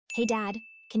Hey Dad,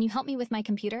 can you help me with my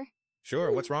computer? Sure,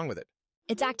 what's wrong with it?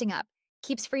 It's acting up.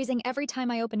 Keeps freezing every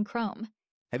time I open Chrome.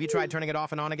 Have you tried turning it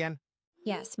off and on again?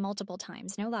 Yes, multiple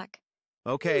times, no luck.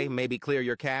 Okay, maybe clear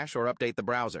your cache or update the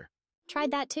browser.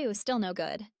 Tried that too, still no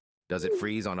good. Does it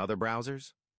freeze on other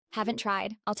browsers? Haven't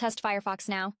tried. I'll test Firefox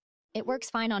now. It works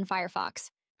fine on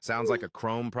Firefox. Sounds like a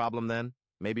Chrome problem then.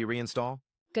 Maybe reinstall?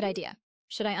 Good idea.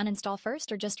 Should I uninstall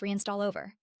first or just reinstall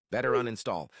over? Better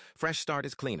uninstall. Fresh start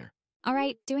is cleaner. All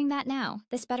right, doing that now.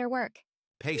 This better work.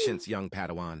 Patience, young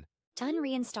Padawan. Done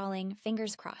reinstalling,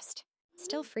 fingers crossed.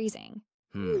 Still freezing.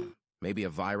 Maybe a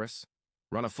virus?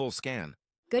 Run a full scan.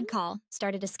 Good call.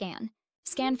 Started a scan.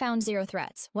 Scan found 0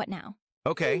 threats. What now?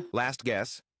 Okay, last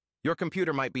guess. Your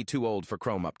computer might be too old for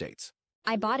Chrome updates.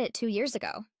 I bought it 2 years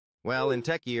ago. Well, in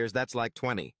tech years, that's like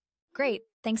 20. Great.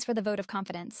 Thanks for the vote of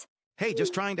confidence. Hey,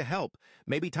 just trying to help.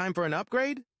 Maybe time for an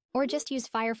upgrade? Or just use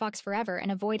Firefox forever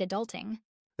and avoid adulting.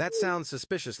 That sounds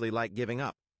suspiciously like giving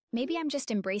up. Maybe I'm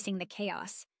just embracing the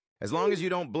chaos. As long as you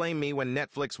don't blame me when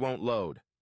Netflix won't load.